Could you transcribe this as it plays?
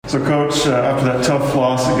So, Coach, after that tough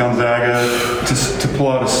loss at Gonzaga, to pull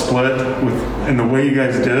out a split and the way you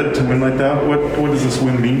guys did it to win like that, what does this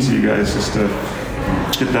win mean to you guys just to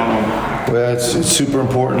get that one? Well, it's super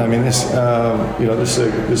important. I mean, this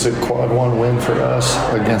is a quad one win for us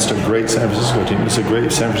against a great San Francisco team. It's a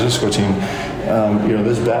great San Francisco team.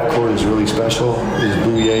 This backcourt is really special. Is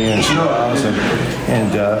Bouye and Shiraz,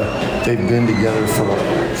 and they've been together for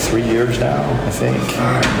 3 years now, I think.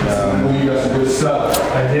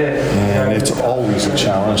 And it's always a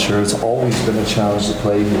challenge here. It's always been a challenge to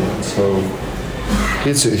play here. So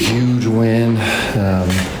it's a huge win,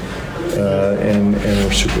 and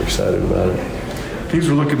we're super excited about it. Things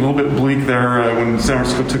were looking a little bit bleak there when San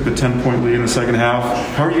Francisco took the 10-point lead in the second half.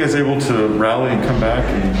 How are you guys able to rally and come back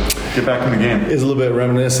and get back in the game? It's a little bit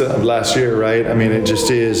reminiscent of last year, right? I mean, it just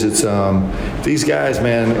is. It's these guys,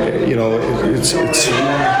 man. It's.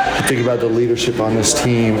 I think about the leadership on this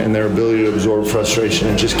team and their ability to absorb frustration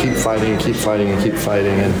and just keep fighting and keep fighting and keep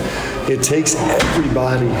fighting. And it takes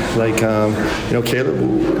everybody. Like, Caleb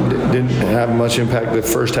didn't have much impact the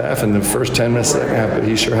first half and the first 10 minutes of the second half, but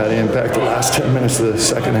he sure had an impact the last 10 minutes of the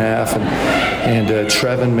second half. And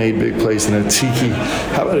Trevin made big plays. And Atiki,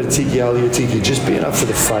 how about Ali Atiki just being up for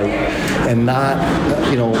the fight and not,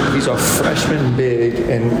 he's a freshman big,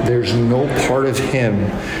 and there's no part of him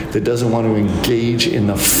that doesn't want to engage in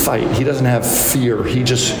the fight. He doesn't have fear. He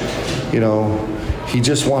just, he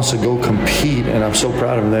just wants to go compete, and I'm so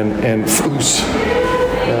proud of him. And Foose.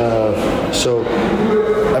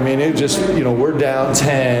 It just, we're down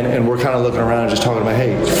 10, and we're kind of looking around and just talking about,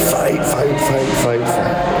 hey, fight.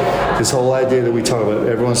 This whole idea that we talk about,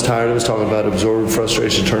 everyone's tired of us talking about absorbing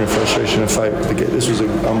frustration, turning frustration into fight. This was an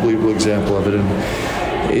unbelievable example of it, and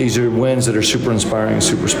these are wins that are super inspiring and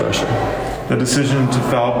super special. The decision to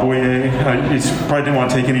foul Bouye, you probably didn't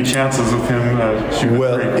want to take any chances with him shooting.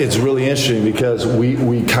 Well, it's really interesting because we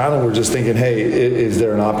kind of were just thinking, hey, is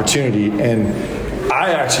there an opportunity? And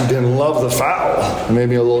I actually didn't love the foul. It made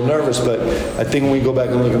me a little nervous, but I think when we go back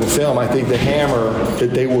and look at the film, I think the hammer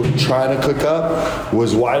that they were trying to cook up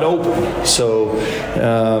was wide open. So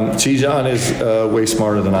Tijan is way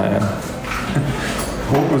smarter than I am.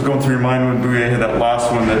 What was going through your mind when Bouye had that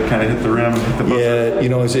last one that kind of hit the rim?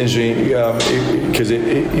 It's interesting because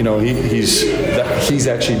he's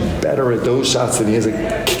actually better at those shots than he is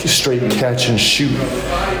a straight catch and shoot.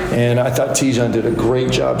 And I thought Tijan did a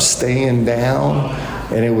great job staying down,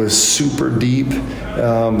 and it was super deep.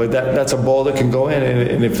 But that's a ball that can go in,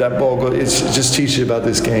 and if that ball goes, it just teaches you about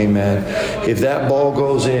this game, man. If that ball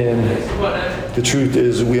goes in, the truth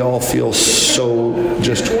is we all feel so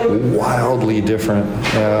just wildly different.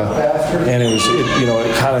 And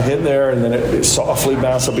it kind of hit there, and then it softly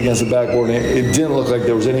bounced up against the backboard, and it didn't look like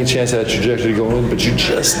there was any chance of that trajectory to go in, but you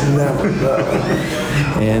just never know.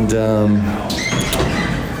 And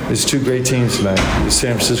there's two great teams tonight. The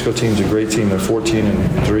San Francisco team's a great team. They're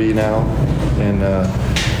 14-3 now, and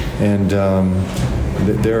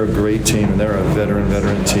they're a great team, and they're a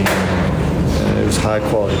veteran team. And it was high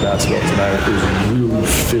quality basketball tonight. It was really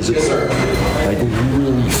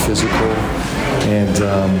physical,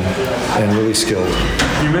 and really skilled.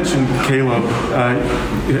 You mentioned Caleb.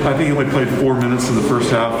 I think he only played 4 minutes in the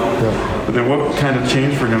first half. Yeah. But then what kind of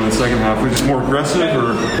changed for him in the second half? Was he more aggressive?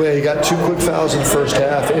 Well, he got 2 quick fouls in the first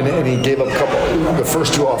half, and he gave up the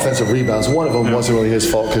first 2 offensive rebounds. One of them wasn't really his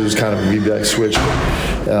fault because it was kind of a reback switch.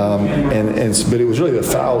 But it was really the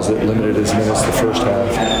fouls that limited his minutes the first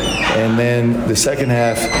half. And then the second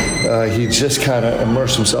half, he just kind of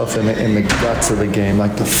immersed himself in the guts of the game,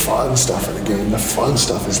 like the fun stuff of the game. The fun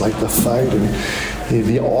stuff is like the fight, and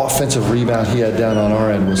the offensive rebound he had down on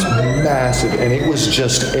our end was massive, and it was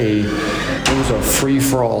just a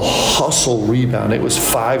free-for-all hustle rebound. It was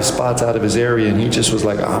 5 spots out of his area, and he just was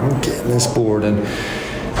like, I'm getting this board, and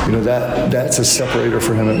that's a separator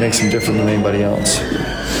for him. It makes him different than anybody else.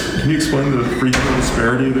 Can you explain the free throw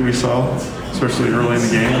disparity that we saw, especially early in the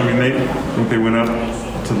game? I think they went up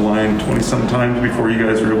to the line 20-some times before you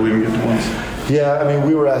guys were able to even get to ones. Yeah,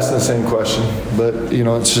 we were asking the same question, but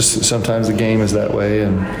it's just sometimes the game is that way,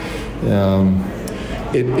 and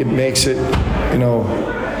it makes it,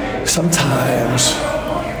 sometimes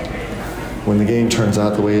when the game turns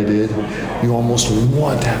out the way it did, you almost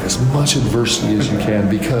want to have as much adversity as you can,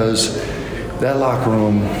 because that locker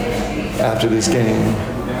room after this game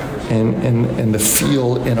and the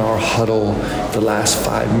feel in our huddle the last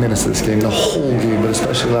 5 minutes of this game, the whole game, but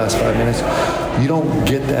especially the last 5 minutes, you don't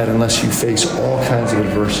get that unless you face all kinds of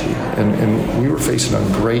adversity. And we were facing a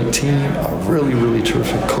great team, a really, really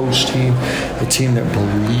terrific coach team, a team that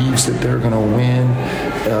believes that they're going to win,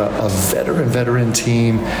 a veteran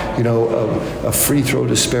team, a free throw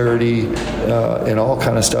disparity, and all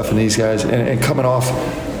kind of stuff in these guys. And coming off,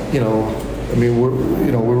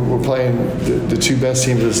 we're playing the two best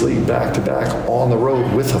teams in this league back to back on the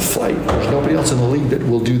road with a flight. There's nobody else in the league that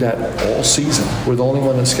will do that all season. We're the only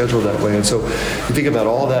one that's scheduled that way. And so you think about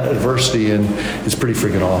all that adversity, and it's pretty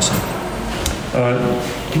freaking awesome.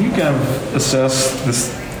 Can you kind of assess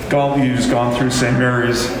this gauntlet you've just gone through? St.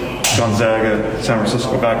 Mary's, Gonzaga, San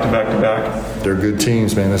Francisco, back to back to back. They're good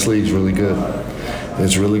teams, man. This league's really good.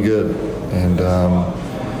 It's really good, and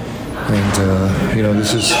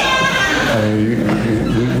this is.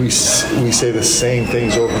 We say the same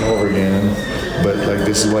things over and over again, but like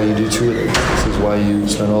this is why you do two of them. This is why you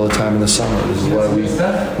spend all the time in the summer. This is why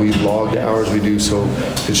we log the hours we do, so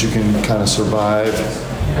that you can kind of survive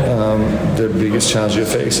the biggest challenge you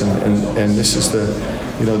face. And this is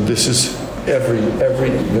this is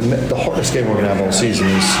the hardest game we're going to have all season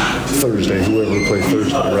is Thursday. Whoever we play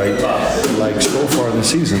Thursday, right? Like so far in the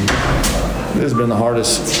season, this has been the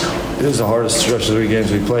hardest. This is the hardest stretch of 3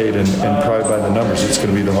 games we played, and probably by the numbers, it's going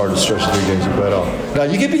to be the hardest stretch of 3 games we played all. Now,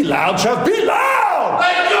 you can be loud, Trev. Be loud!